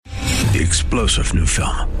The explosive new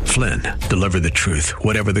film, Flynn, deliver the truth,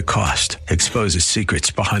 whatever the cost, exposes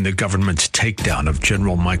secrets behind the government's takedown of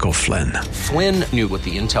General Michael Flynn. Flynn knew what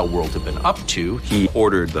the intel world had been up to. He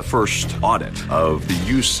ordered the first audit of the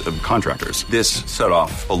use of contractors. This set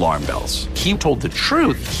off alarm bells. He told the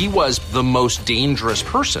truth. He was the most dangerous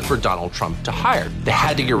person for Donald Trump to hire. They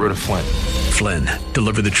had to get rid of Flynn. Flynn,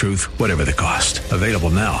 deliver the truth, whatever the cost. Available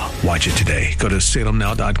now. Watch it today. Go to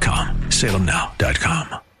salemnow.com.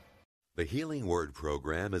 salemnow.com. The Healing Word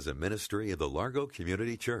program is a ministry of the Largo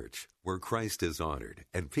Community Church, where Christ is honored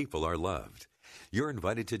and people are loved. You're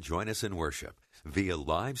invited to join us in worship via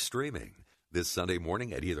live streaming this Sunday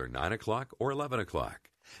morning at either 9 o'clock or 11 o'clock.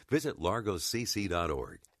 Visit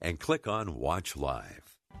largocc.org and click on Watch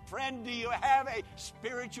Live. Friend, do you have a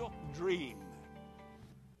spiritual dream?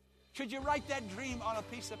 Could you write that dream on a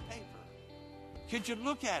piece of paper? Could you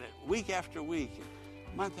look at it week after week,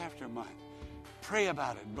 month after month? Pray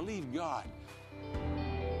about it. Believe God.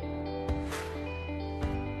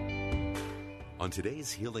 On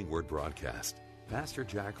today's Healing Word broadcast, Pastor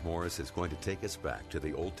Jack Morris is going to take us back to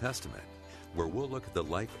the Old Testament, where we'll look at the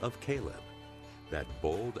life of Caleb, that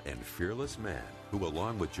bold and fearless man who,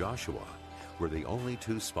 along with Joshua, were the only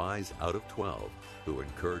 2 spies out of 12 who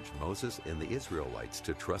encouraged Moses and the Israelites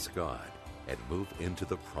to trust God and move into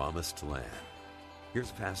the promised land.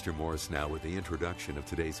 Here's Pastor Morris now with the introduction of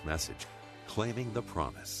today's message, Claiming the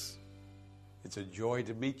Promise. It's a joy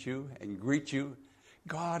to meet you and greet you.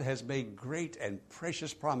 God has made great and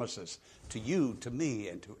precious promises to you, to me,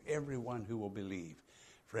 and to everyone who will believe.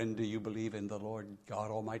 Friend, do you believe in the Lord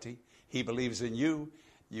God Almighty? He believes in you.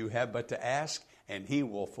 You have but to ask, and He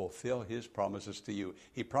will fulfill His promises to you.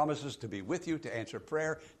 He promises to be with you, to answer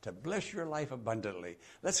prayer, to bless your life abundantly.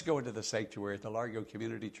 Let's go into the sanctuary at the Largo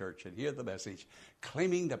Community Church and hear the message,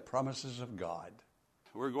 Claiming the Promises of God.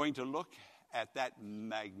 We're going to look at that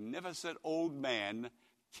magnificent old man,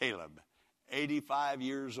 Caleb, 85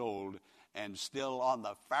 years old and still on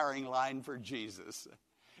the firing line for Jesus.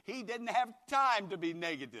 He didn't have time to be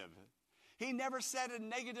negative. He never said a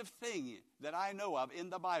negative thing that I know of in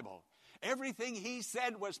the Bible. Everything he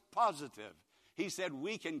said was positive. He said,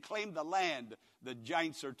 we can claim the land. The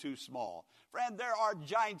giants are too small. Friend, there are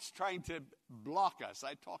giants trying to block us.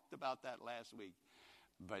 I talked about that last week.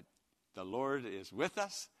 But the Lord is with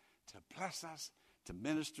us to bless us, to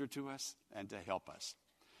minister to us, and to help us.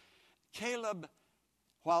 Caleb,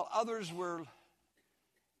 while others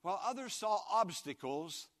saw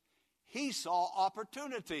obstacles, he saw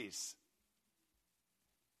opportunities.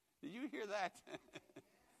 Did you hear that?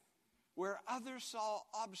 Where others saw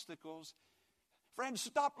obstacles, friends,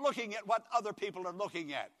 stop looking at what other people are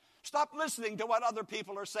looking at. Stop listening to what other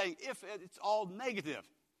people are saying if it's all negative.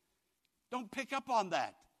 Don't pick up on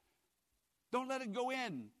that. Don't let it go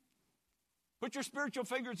in. Put your spiritual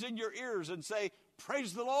fingers in your ears and say,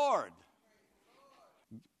 praise the Lord.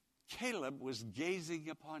 Caleb was gazing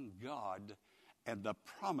upon God and the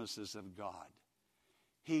promises of God.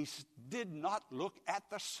 He did not look at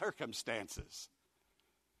the circumstances.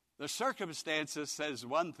 The circumstances says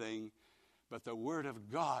one thing, but the Word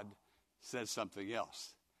of God says something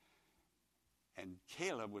else. And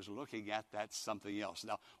Caleb was looking at that something else.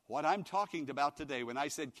 Now, what I'm talking about today, when I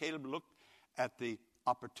said Caleb looked at the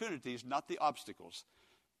opportunities, not the obstacles,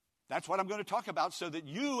 that's what I'm going to talk about so that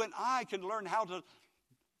you and I can learn how to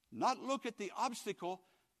not look at the obstacle,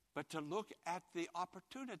 but to look at the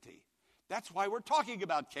opportunity. That's why we're talking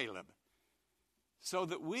about Caleb. So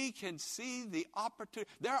that we can see the opportunity.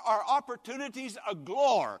 There are opportunities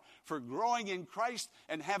galore for growing in Christ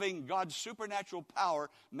and having God's supernatural power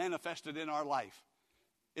manifested in our life.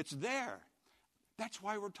 It's there. That's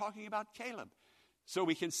why we're talking about Caleb. So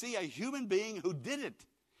we can see a human being who did it.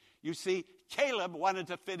 You see, Caleb wanted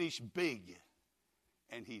to finish big.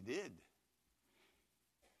 And he did.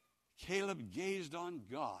 Caleb gazed on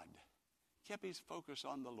God. Kept his focus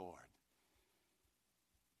on the Lord.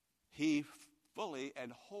 He fully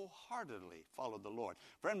and wholeheartedly followed the Lord.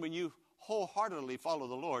 Friend, when you wholeheartedly follow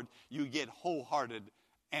the Lord, you get wholehearted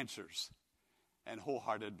answers and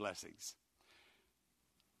wholehearted blessings.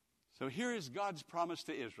 So here is God's promise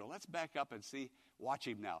to Israel. Let's back up and watch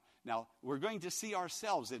him now. Now, we're going to see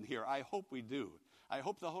ourselves in here. I hope we do. I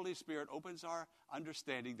hope the Holy Spirit opens our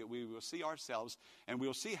understanding that we will see ourselves and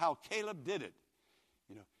we'll see how Caleb did it.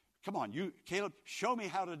 Come on, Caleb, show me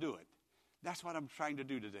how to do it. That's what I'm trying to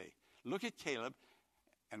do today. Look at Caleb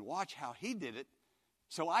and watch how he did it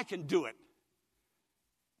so I can do it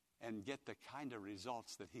and get the kind of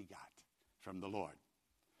results that he got from the Lord.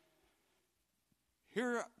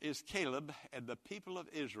 Here is Caleb and the people of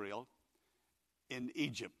Israel in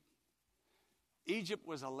Egypt. Egypt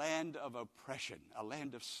was a land of oppression, a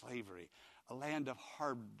land of slavery, a land of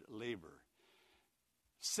hard labor.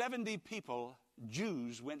 70 people,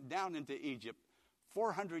 Jews, went down into Egypt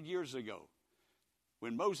 400 years ago.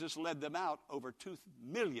 When Moses led them out, over 2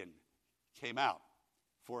 million came out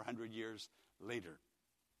 400 years later.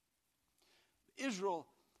 Israel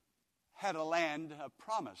had a land of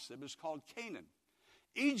promise. It was called Canaan.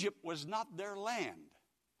 Egypt was not their land.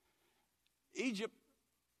 Egypt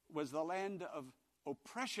was the land of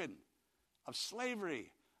oppression, of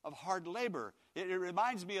slavery, of hard labor. It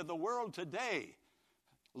reminds me of the world today.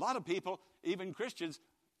 A lot of people, even Christians,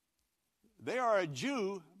 they are a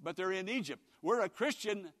Jew, but they're in Egypt. We're a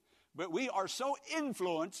Christian, but we are so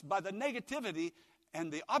influenced by the negativity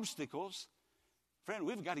and the obstacles. Friend,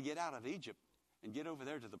 we've got to get out of Egypt and get over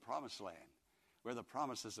there to the promised land, where the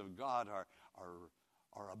promises of God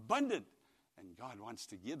are abundant. And God wants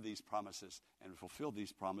to give these promises and fulfill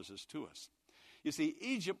these promises to us. You see,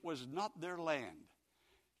 Egypt was not their land.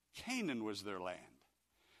 Canaan was their land.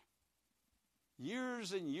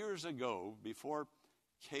 Years and years ago, before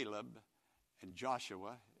Caleb and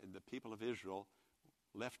Joshua and the people of Israel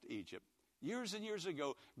left Egypt, years and years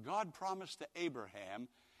ago, God promised to Abraham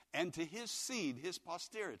and to his seed, his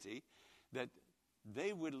posterity, that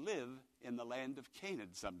they would live in the land of Canaan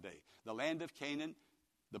someday. The land of Canaan,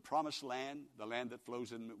 the promised land, the land that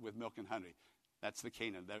flows in with milk and honey. That's the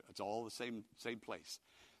Canaan. It's all the same place.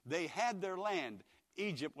 They had their land.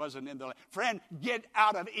 Egypt wasn't in the land. Friend, get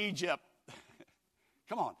out of Egypt.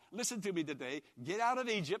 Come on, listen to me today. Get out of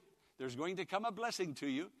Egypt. There's going to come a blessing to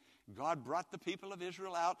you. God brought the people of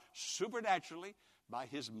Israel out supernaturally by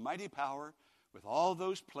his mighty power with all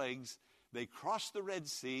those plagues. They crossed the Red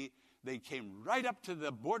Sea. They came right up to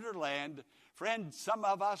the borderland. Friend, some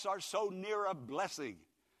of us are so near a blessing.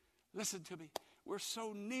 Listen to me. We're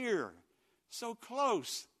so near, so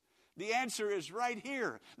close. The answer is right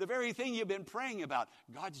here. The very thing you've been praying about.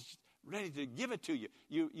 God's ready to give it to you.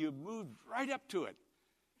 You moved right up to it.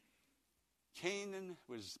 Canaan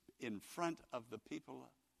was in front of the people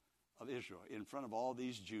of Israel, in front of all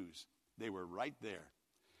these Jews. They were right there.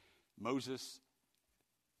 Moses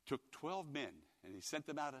took 12 men, and he sent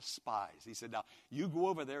them out as spies. He said, now, you go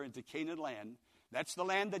over there into Canaan land. That's the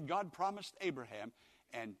land that God promised Abraham.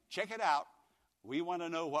 And check it out. We want to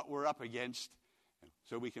know what we're up against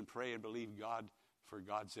so we can pray and believe God for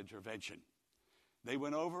God's intervention. They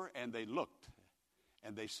went over and they looked,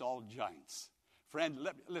 and they saw giants. Friend,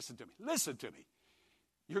 listen to me. Listen to me.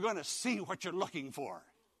 You're going to see what you're looking for.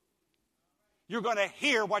 You're going to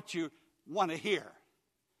hear what you want to hear.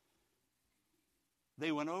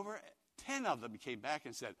 They went over. 10 of them came back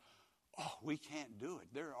and said, oh, we can't do it.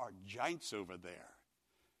 There are giants over there.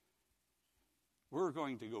 We're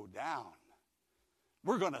going to go down.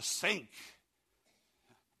 We're going to sink.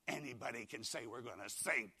 Anybody can say we're going to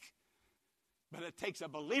sink. But it takes a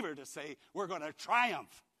believer to say we're going to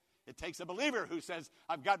triumph. It takes a believer who says,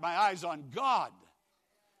 I've got my eyes on God.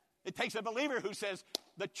 It takes a believer who says,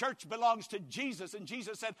 the church belongs to Jesus. And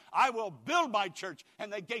Jesus said, I will build my church,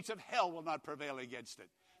 and the gates of hell will not prevail against it.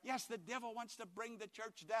 Yes, the devil wants to bring the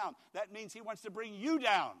church down. That means he wants to bring you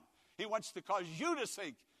down. He wants to cause you to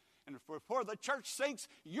sink. And before the church sinks,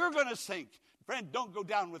 you're going to sink. Friend, don't go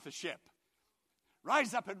down with the ship.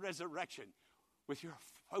 Rise up in resurrection with your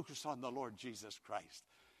focus on the Lord Jesus Christ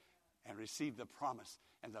and receive the promise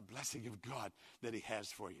and the blessing of God that he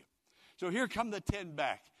has for you. So here come the 10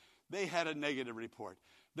 back. They had a negative report.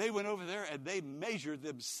 They went over there and they measured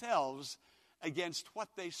themselves against what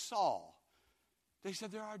they saw. They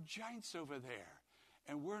said, there are giants over there,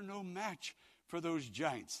 and we're no match for those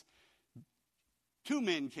giants. 2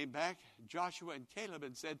 men came back, Joshua and Caleb,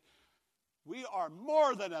 and said, we are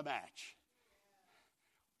more than a match.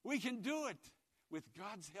 We can do it with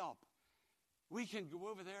God's help. We can go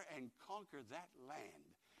over there and conquer that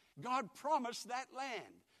land. God promised that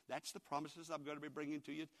land. That's the promises I'm going to be bringing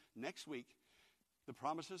to you next week. The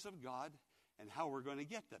promises of God and how we're going to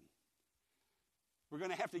get them. We're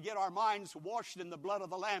going to have to get our minds washed in the blood of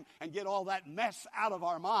the Lamb and get all that mess out of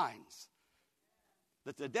our minds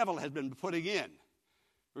that the devil has been putting in.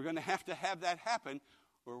 We're going to have that happen,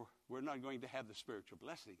 or we're not going to have the spiritual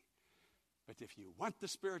blessing. But if you want the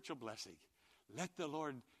spiritual blessing, let the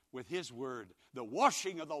Lord, with his word, the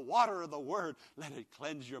washing of the water of the word, let it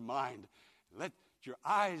cleanse your mind. Let your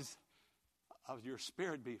eyes of your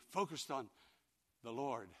spirit be focused on the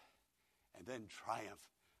Lord, and then triumph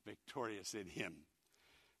victorious in him.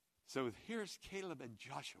 So here's Caleb and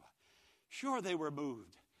Joshua. Sure, they were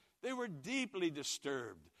moved. They were deeply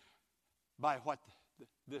disturbed by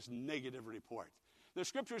this negative report. The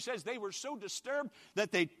scripture says they were so disturbed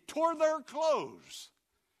that they tore their clothes.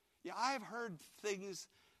 Yeah, I've heard things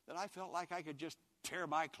that I felt like I could just tear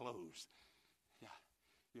my clothes. Yeah,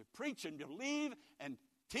 you preach and believe and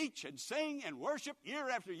teach and sing and worship year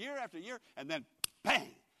after year after year, and then bang,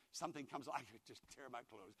 something comes along. I could just tear my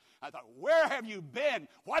clothes. I thought, where have you been?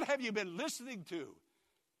 What have you been listening to?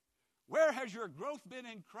 Where has your growth been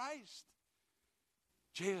in Christ?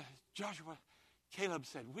 Joshua, Caleb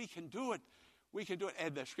said, we can do it. We can do it.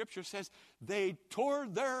 And the scripture says they tore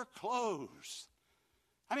their clothes.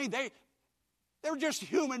 I mean, they were just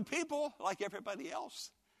human people like everybody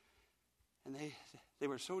else. And they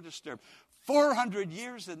were so disturbed. 400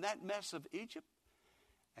 years in that mess of Egypt.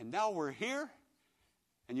 And now we're here.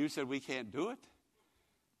 And you said we can't do it?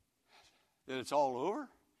 That it's all over?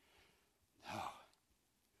 No.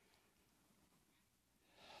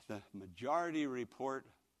 The majority report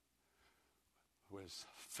was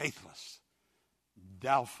faithless,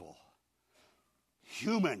 doubtful,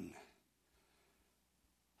 human.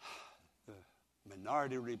 The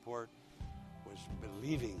minority report was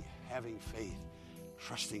believing, having faith,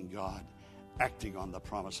 trusting God, acting on the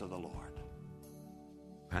promise of the Lord.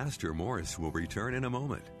 Pastor Morris will return in a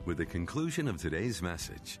moment with the conclusion of today's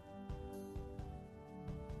message.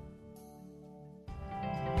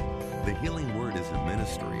 The Healing Word is a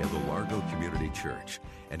ministry of the Largo Community Church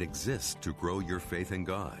and exists to grow your faith in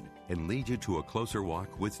God and lead you to a closer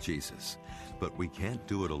walk with Jesus. But we can't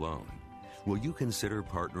do it alone. Will you consider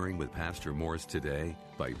partnering with Pastor Morris today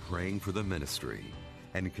by praying for the ministry?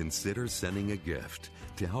 And consider sending a gift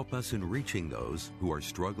to help us in reaching those who are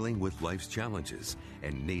struggling with life's challenges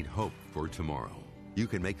and need hope for tomorrow. You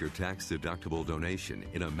can make your tax-deductible donation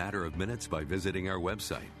in a matter of minutes by visiting our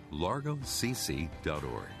website,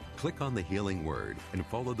 largocc.org. Click on the Healing Word and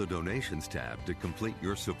follow the Donations tab to complete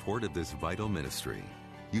your support of this vital ministry.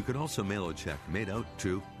 You can also mail a check made out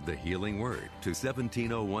to The Healing Word to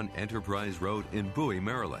 1701 Enterprise Road in Bowie,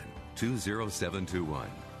 Maryland, 20721.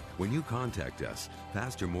 When you contact us,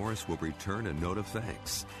 Pastor Morris will return a note of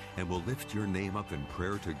thanks and will lift your name up in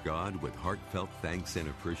prayer to God with heartfelt thanks and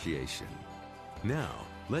appreciation. Now,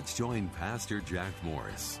 let's join Pastor Jack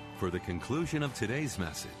Morris for the conclusion of today's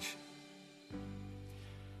message.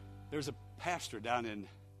 There's a pastor down in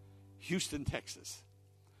Houston, Texas.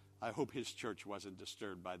 I hope his church wasn't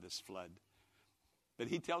disturbed by this flood. But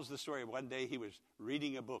he tells the story of one day he was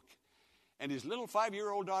reading a book, and his little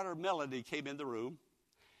 5-year-old daughter, Melody, came in the room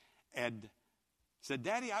and said,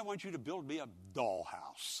 Daddy, I want you to build me a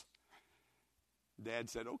dollhouse. Dad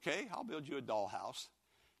said, okay, I'll build you a dollhouse.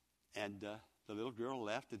 And the little girl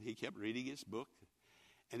left, and he kept reading his book.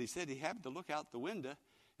 And he said he happened to look out the window,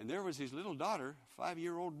 and there was his little daughter,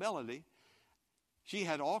 5-year-old Melody. She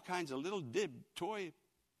had all kinds of little toy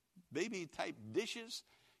baby-type dishes,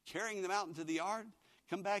 carrying them out into the yard.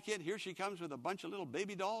 Come back in. Here she comes with a bunch of little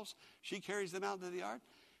baby dolls. She carries them out into the yard.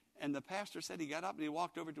 And the pastor said he got up and he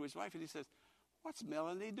walked over to his wife and he says, what's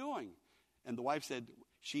Melanie doing? And the wife said,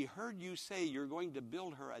 she heard you say you're going to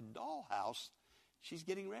build her a dollhouse. She's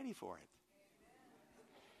getting ready for it.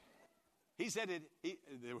 He said,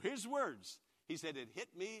 they were his words. He said, it hit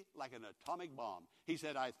me like an atomic bomb. He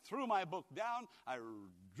said, I threw my book down. I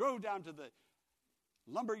drove down to the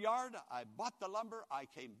lumber yard. I bought the lumber. I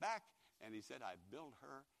came back. And he said, I built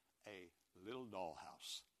her a little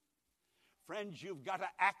dollhouse. Friends, you've got to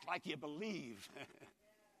act like you believe.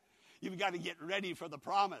 You've got to get ready for the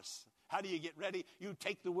promise. How do you get ready? You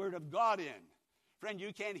take the Word of God in. Friend,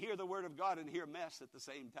 you can't hear the Word of God and hear mess at the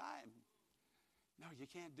same time. No, you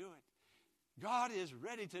can't do it. God is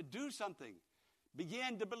ready to do something.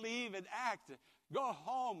 Begin to believe and act. Go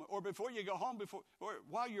home, or before you go home, or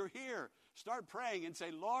while you're here, start praying and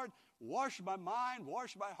say, Lord, wash my mind,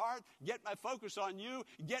 wash my heart, get my focus on you,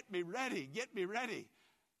 get me ready, get me ready.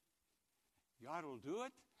 God will do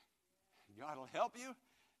it. God will help you.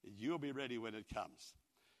 You'll be ready when it comes.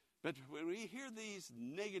 But when we hear these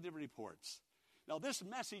negative reports, now this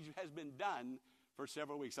message has been done for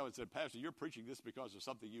several weeks. Someone said, Pastor, you're preaching this because of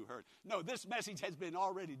something you heard. No, this message has been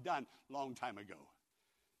already done a long time ago.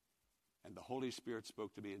 And the Holy Spirit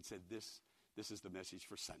spoke to me and said, this is the message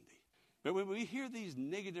for Sunday. But when we hear these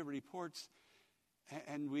negative reports,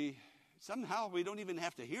 and somehow we don't even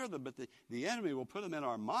have to hear them, but the enemy will put them in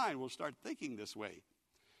our mind. We'll start thinking this way.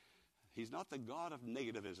 He's not the God of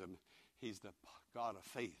negativism. He's the God of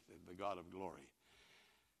faith and the God of glory.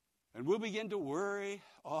 And we'll begin to worry.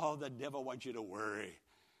 Oh, the devil wants you to worry.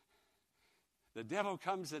 The devil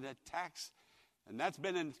comes and attacks, and that's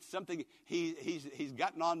been something he's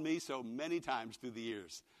gotten on me so many times through the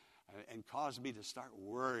years and caused me to start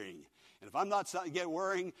worrying. And if I'm not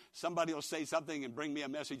worrying, somebody will say something and bring me a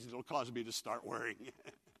message that will cause me to start worrying.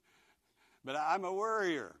 But I'm a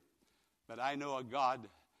worrier. But I know a God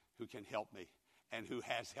who can help me and who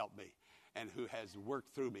has helped me and who has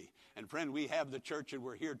worked through me. And friend, we have the church and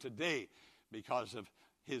we're here today because of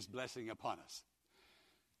his blessing upon us.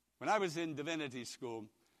 When I was in divinity school,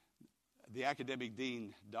 the academic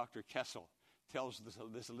dean, Dr. Kessel, tells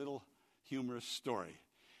this little humorous story.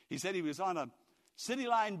 He said he was on a City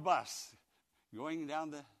Line bus going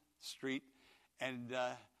down the street, and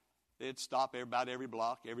they'd stop about every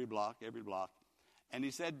block. And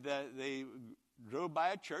he said they drove by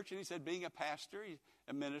a church, and he said, being a pastor,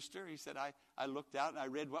 a minister, he said, I looked out and I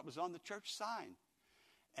read what was on the church sign.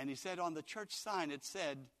 And he said on the church sign it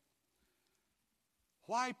said,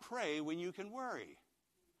 "Why pray when you can worry?"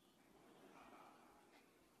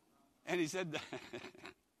 And he said,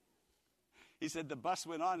 the bus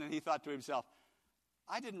went on, and he thought to himself,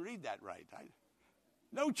 I didn't read that right.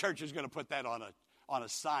 No church is going to put that on a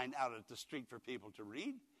sign out at the street for people to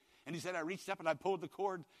read. And he said, I reached up and I pulled the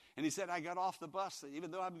cord, and he said, I got off the bus.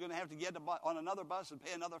 Even though I'm going to have to get on another bus and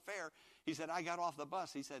pay another fare, he said, I got off the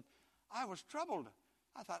bus. He said, I was troubled.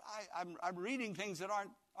 I thought, I'm reading things that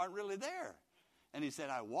aren't really there. And he said,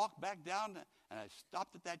 I walked back down and I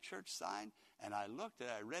stopped at that church sign and I looked and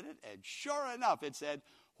I read it, and sure enough it said,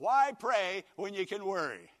 why pray when you can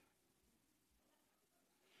worry?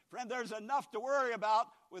 Friend, there's enough to worry about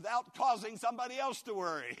without causing somebody else to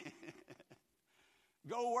worry.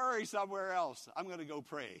 Go worry somewhere else. I'm going to go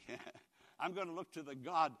pray. I'm going to look to the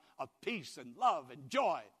God of peace and love and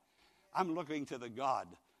joy. I'm looking to the God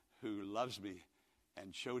who loves me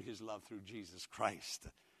and showed his love through Jesus Christ.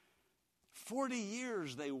 40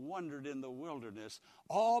 years they wandered in the wilderness,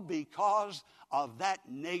 all because of that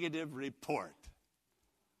negative report.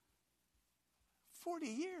 40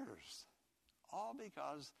 years, all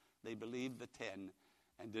because they believed the 10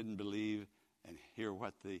 and didn't believe and hear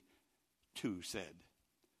what the 2 said.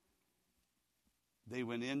 They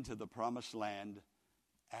went into the promised land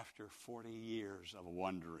after 40 years of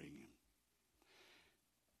wandering.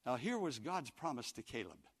 Now here was God's promise to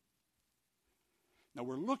Caleb. Now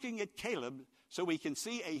we're looking at Caleb so we can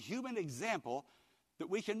see a human example that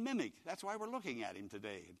we can mimic. That's why we're looking at him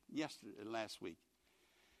today, last week.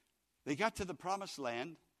 They got to the promised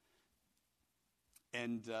land,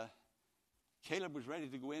 and Caleb was ready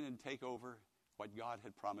to go in and take over what God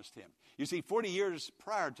had promised him. You see, 40 years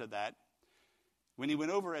prior to that, when he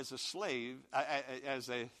went over as a slave, as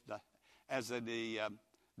a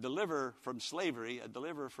deliverer from slavery, a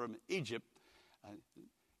deliverer from Egypt,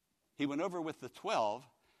 he went over with the 12.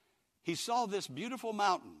 He saw this beautiful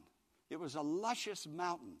mountain. It was a luscious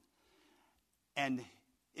mountain. And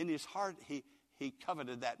in his heart, he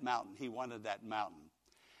coveted that mountain. He wanted that mountain.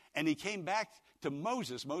 And he came back to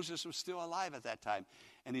Moses. Moses was still alive at that time.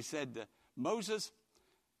 And he said, Moses,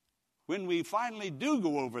 when we finally do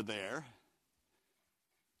go over there,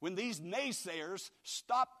 when these naysayers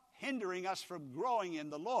stop hindering us from growing in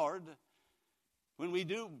the Lord, when we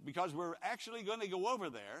do, because we're actually going to go over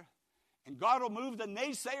there, and God will move the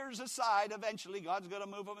naysayers aside. Eventually, God's going to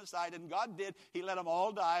move them aside. And God did. He let them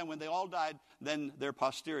all die. And when they all died, then their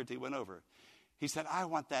posterity went over. He said, I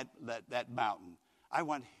want that mountain. I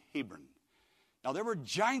want Hebron. Now, there were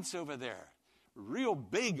giants over there, real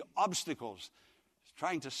big obstacles,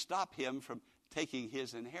 trying to stop him from taking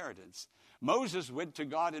his inheritance. Moses went to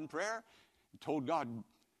God in prayer and told God,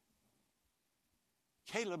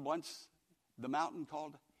 Caleb wants the mountain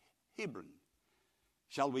called Hebron.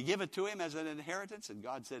 Shall we give it to him as an inheritance? And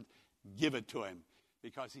God said, give it to him,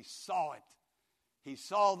 because he saw it. He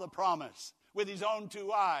saw the promise with his own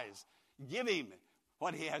 2 eyes. Give him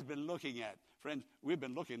what he has been looking at. Friends, we've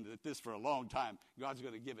been looking at this for a long time. God's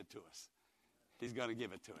going to give it to us. He's going to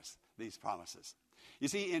give it to us, these promises. You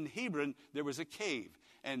see, in Hebron, there was a cave.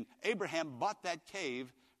 And Abraham bought that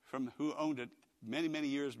cave from who owned it many, many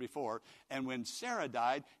years before. And when Sarah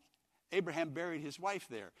died, Abraham buried his wife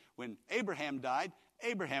there. When Abraham died,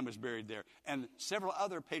 Abraham was buried there. And several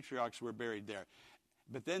other patriarchs were buried there.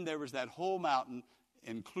 But then there was that whole mountain,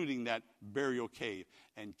 including that burial cave.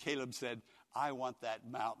 And Caleb said, I want that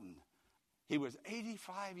mountain. He was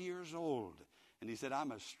 85 years old. And he said,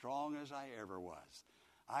 I'm as strong as I ever was.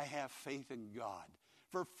 I have faith in God.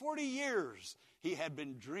 For 40 years, he had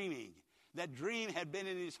been dreaming. That dream had been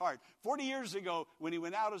in his heart. 40 years ago, when he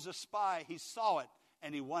went out as a spy, he saw it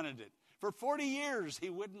and he wanted it. For 40 years,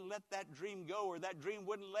 he wouldn't let that dream go, or that dream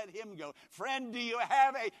wouldn't let him go. Friend, do you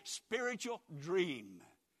have a spiritual dream?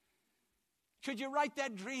 Could you write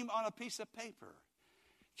that dream on a piece of paper?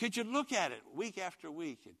 Could you look at it week after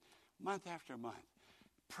week and month after month?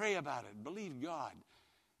 Pray about it. Believe God.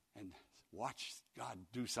 And watch God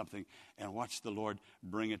do something and watch the Lord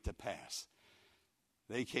bring it to pass.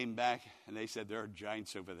 They came back and they said, there are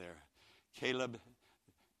giants over there. Caleb,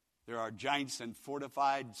 There are giants and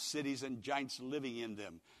fortified cities and giants living in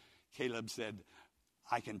them. Caleb said,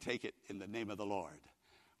 I can take it in the name of the Lord.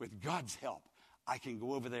 With God's help, I can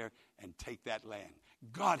go over there and take that land.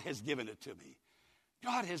 God has given it to me.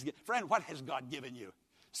 Friend, what has God given you?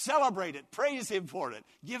 Celebrate it. Praise him for it.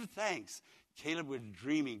 Give thanks. Caleb was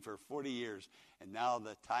dreaming for 40 years, and now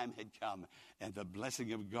the time had come, and the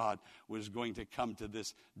blessing of God was going to come to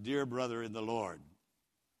this dear brother in the Lord.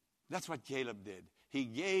 That's what Caleb did. He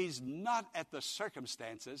gazed not at the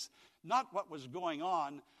circumstances, not what was going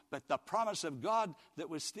on, but the promise of God that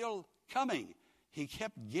was still coming. He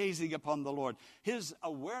kept gazing upon the Lord. His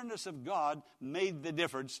awareness of God made the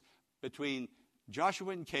difference between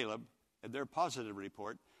Joshua and Caleb and their positive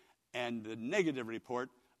report and the negative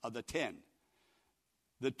report of the 10.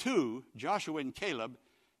 The two, Joshua and Caleb,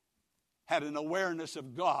 had an awareness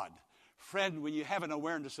of God. Friend, when you have an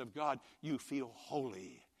awareness of God, you feel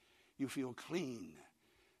holy. You feel clean.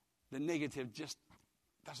 The negative just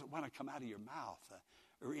doesn't want to come out of your mouth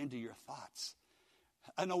or into your thoughts.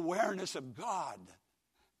 An awareness of God.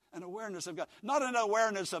 An awareness of God. Not an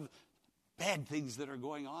awareness of bad things that are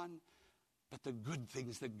going on, but the good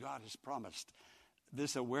things that God has promised.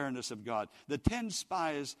 This awareness of God. The 10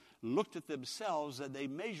 spies looked at themselves and they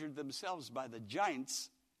measured themselves by the giants.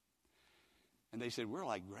 And they said, we're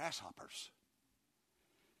like grasshoppers.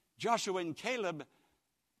 Joshua and Caleb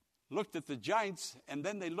looked at the giants, and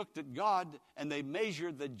then they looked at God, and they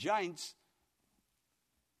measured the giants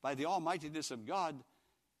by the almightiness of God,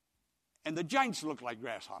 and the giants looked like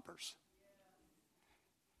grasshoppers.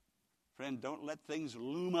 Friend, don't let things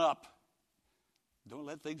loom up. Don't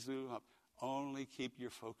let things loom up. Only keep your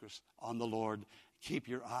focus on the Lord. Keep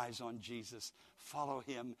your eyes on Jesus. Follow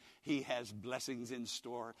him. He has blessings in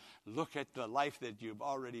store. Look at the life that you've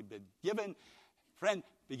already been given. Friend,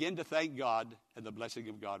 begin to thank God, and the blessing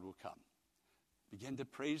of God will come. Begin to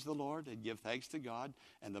praise the Lord and give thanks to God,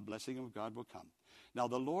 and the blessing of God will come. Now,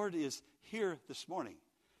 the Lord is here this morning.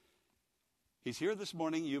 He's here this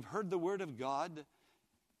morning. You've heard the word of God.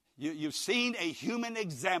 You've seen a human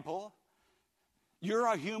example. You're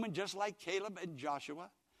a human just like Caleb and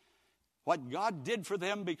Joshua. What God did for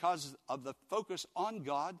them because of the focus on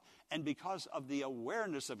God and because of the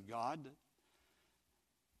awareness of God,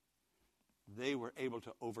 they were able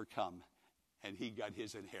to overcome, and he got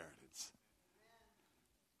his inheritance.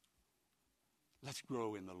 Let's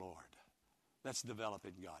grow in the Lord. Let's develop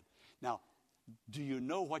in God. Now, do you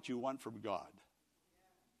know what you want from God?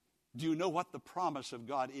 Do you know what the promise of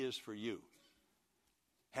God is for you?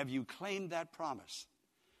 Have you claimed that promise?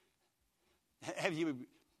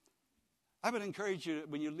 I would encourage you,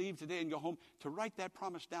 when you leave today and go home, to write that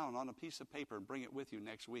promise down on a piece of paper and bring it with you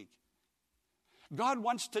next week. God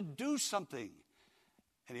wants to do something,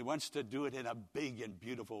 and he wants to do it in a big and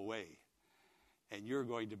beautiful way. And you're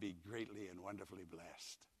going to be greatly and wonderfully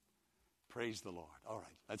blessed. Praise the Lord. All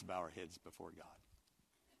right, let's bow our heads before God.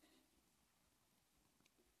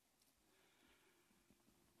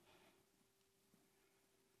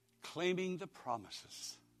 Claiming the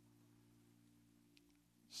promises.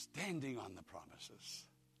 Standing on the promises.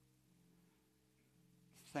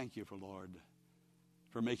 Thank you, Lord,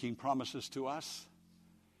 for making promises to us.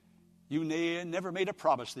 You never made a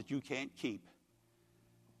promise that you can't keep.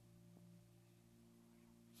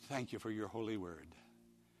 Thank you for your holy word.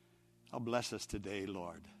 Oh, bless us today,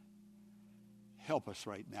 Lord. Help us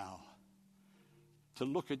right now to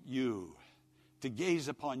look at you, to gaze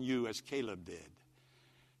upon you as Caleb did,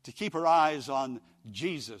 to keep our eyes on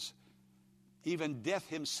Jesus. Even death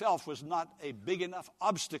himself was not a big enough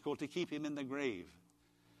obstacle to keep him in the grave.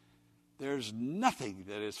 There's nothing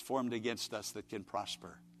that is formed against us that can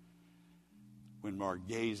prosper when our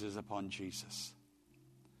gaze is upon Jesus.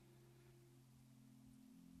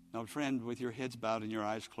 Now, friend, with your heads bowed and your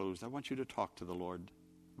eyes closed, I want you to talk to the Lord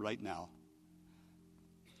right now.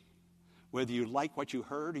 Whether you like what you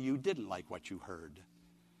heard or you didn't like what you heard,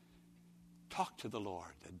 talk to the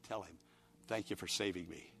Lord and tell him, thank you for saving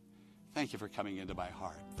me. Thank you for coming into my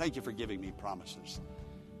heart. Thank you for giving me promises.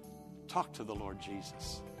 Talk to the Lord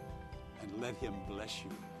Jesus and let him bless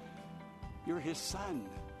you. You're his son.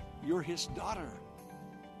 You're his daughter.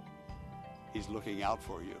 He's looking out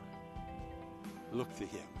for you. Look to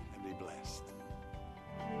him and be blessed.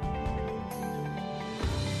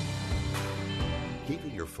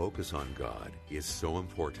 Keeping your focus on God is so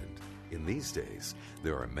important. In these days,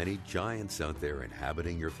 there are many giants out there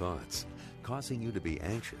inhabiting your thoughts, causing you to be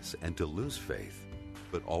anxious and to lose faith.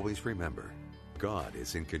 But always remember, God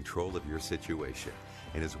is in control of your situation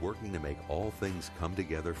and is working to make all things come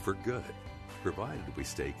together for good, provided we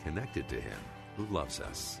stay connected to him who loves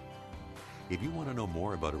us. If you want to know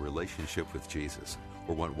more about a relationship with Jesus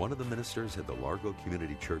or want one of the ministers at the Largo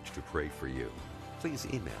Community Church to pray for you, please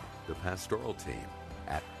email the pastoral team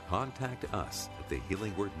at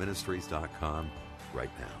contactus@thehealingwordministries.com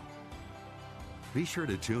right now. Be sure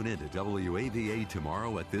to tune in to WAVA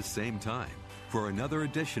tomorrow at this same time for another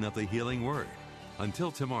edition of The Healing Word.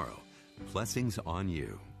 Until tomorrow, blessings on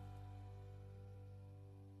you.